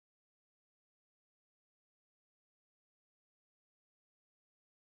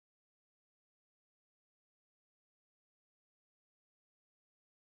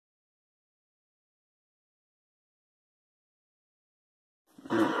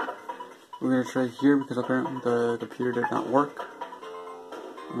No. We're gonna try here because apparently the computer did not work.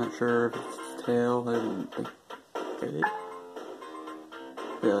 I'm not sure if it's tail. I didn't get it.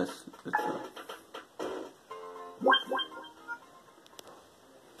 Yes,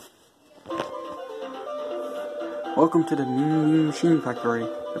 Welcome to the Mean Machine Factory,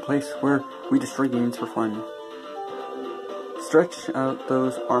 the place where we destroy games for fun. Stretch out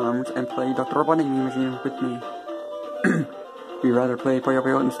those arms and play Dr. Robotnik Mean Machine with me. Would you rather play Puyo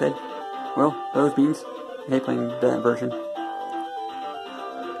Puyo instead? Well, those means I hate playing that version.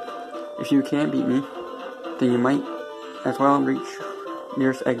 If you can't beat me, then you might as well reach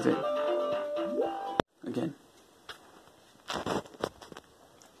nearest exit. Again.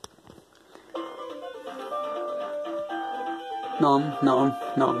 Nom, nom,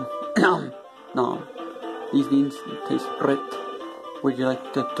 nom, nom, nom. These beans taste great. Would you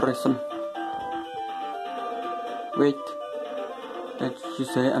like to try some? Wait. Did you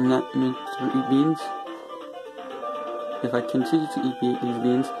say I'm not meant to eat beans? If I continue to eat these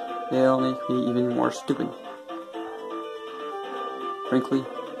beans, they'll make me even more stupid. Frankly,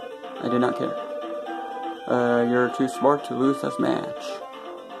 I do not care. You're too smart to lose this match.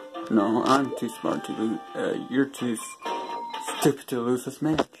 No, I'm too smart to lose. You're too stupid to lose this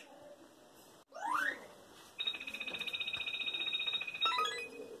match.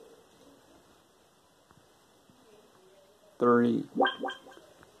 Three.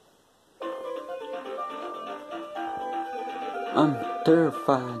 I'm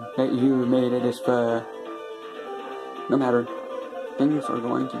terrified that you made it this far. No matter, things are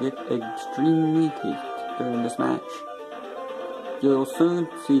going to get extremely heated during this match. You'll soon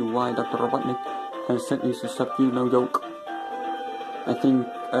see why Dr. Robotnik has sent me to stop you, no joke. I think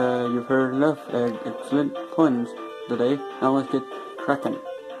you've heard enough excellent puns today. Now let's get cracking.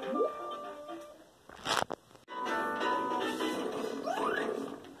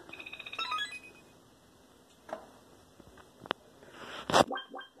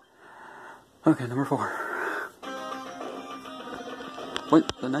 Okay, number 4.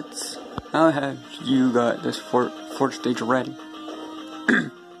 What the nuts? How have you got this fourth stage ready?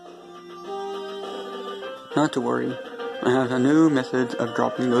 Not to worry, I have a new method of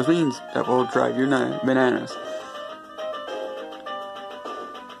dropping those beans that will drive you bananas.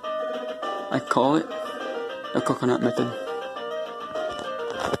 I call it the coconut method.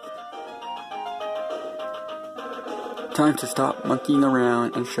 Time to stop monkeying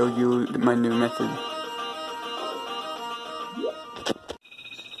around and show you my new method.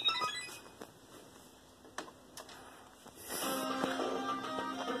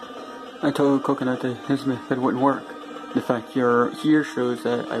 I told Coconut that his method wouldn't work. The fact here shows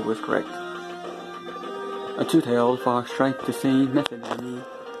that I was correct. A two-tailed fox tried the same method on me.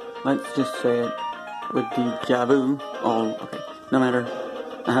 Let's just say it with the Javu. Oh, okay. No matter.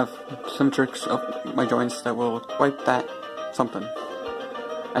 I have some tricks up my joints that will wipe that something.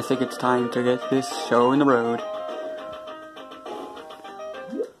 I think it's time to get this show in the road.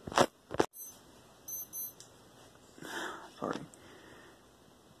 Sorry.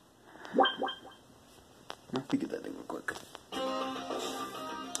 Let me get that thing real quick.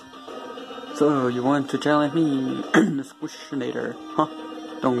 So, you want to challenge me, the Squishinator, huh?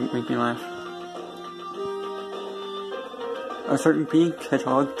 Don't make me laugh. A certain pink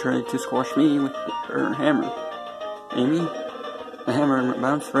hedgehog tried to squash me with her hammer. Amy? The hammer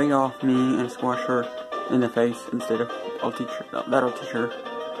bounced right off me and squashed her in the face instead of that'll teach her.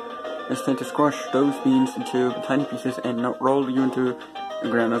 It's time to squash those beans into tiny pieces and roll you into the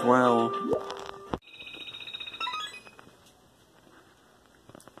ground as well.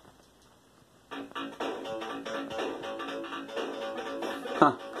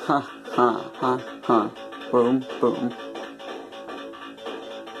 Ha ha ha ha ha. Boom boom.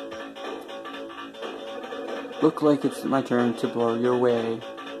 Look like it's my turn to blow you away.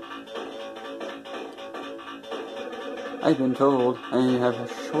 I've been told I have a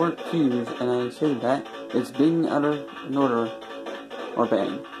short fuse, and I say that it's being out of order or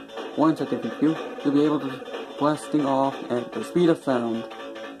bang. Once I defeat you, you'll be able to blasting off at the speed of sound.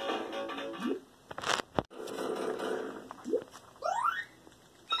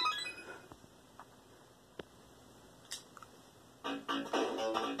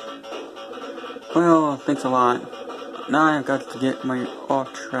 Well, thanks a lot. Now I've got to get my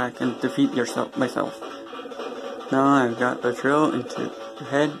off track and defeat myself. Now I've got the drill into the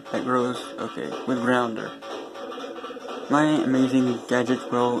head that grows, okay, with grounder. My amazing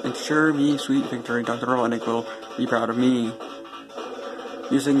gadget will ensure me sweet victory. Dr. Robotnik will be proud of me.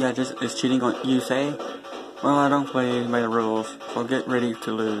 Using gadgets is cheating on you say? Well, I don't play by the rules, so get ready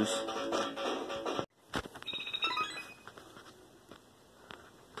to lose.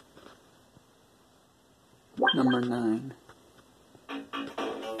 Number 9.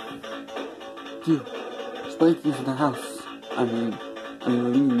 You. Spike is in the house. I'm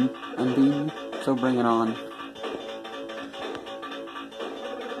lean. So bring it on.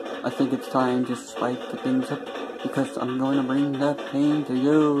 I think it's time to spike the things up, because I'm going to bring that pain to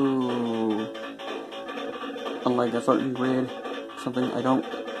you. Unlike a certain grid, something I don't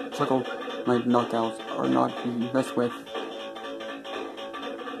chuckle, my knockouts are not to be messed with.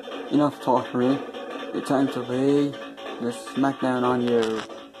 Enough talk, Ray. It's time to lay the smackdown on you.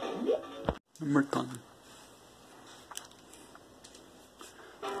 Number 10.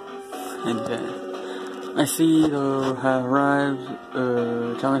 And I see the have arrived,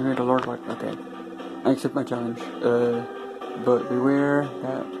 challenge me to Lord What? Okay. I accept my challenge. But beware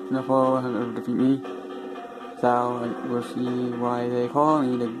that no foe will ever defeat me. Thou will see why they call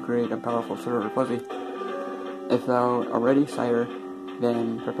me the great and powerful Sir Fuzzy. If thou are ready, sire,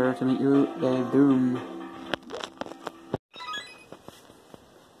 then prepare to meet you the doom.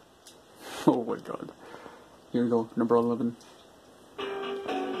 Oh my god. Here we go, number 11.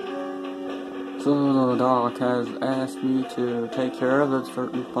 So the doc has asked me to take care of a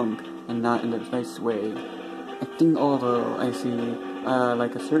certain punk, and not in a nice way. Acting although I see,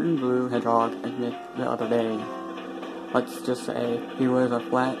 like a certain blue hedgehog I met the other day. Let's just say he was as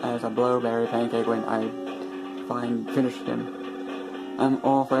flat as a blueberry pancake when I finished him. I'm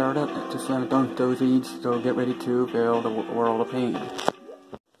all fired up to slam dunk those seeds, so get ready to feel the world of pain.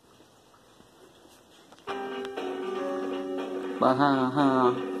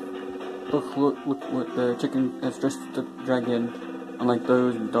 Bahaha. Look what the chicken has just dragged. Unlike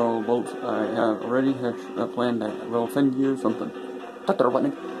those dull bolts, I have already hatched a plan that will send you something. Dr.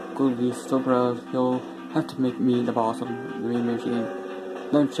 Robotnik will be so proud he'll have to make me the boss of the machine.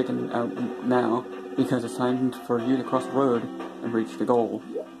 Don't chicken out now, because it's time for you to cross the road and reach the goal.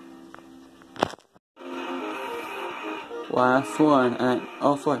 Last one, and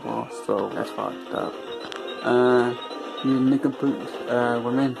also I lost, so that's fucked up. You nincompoops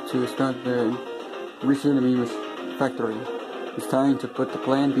were meant to start the recent enemy factory. It's time to put the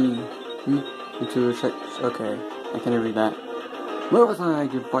plan B into a check. Okay, I can't read that. Move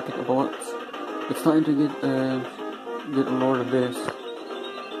aside, you bucket of bullets. It's time to get a lord of this.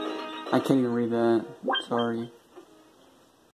 I can't even read that. Sorry.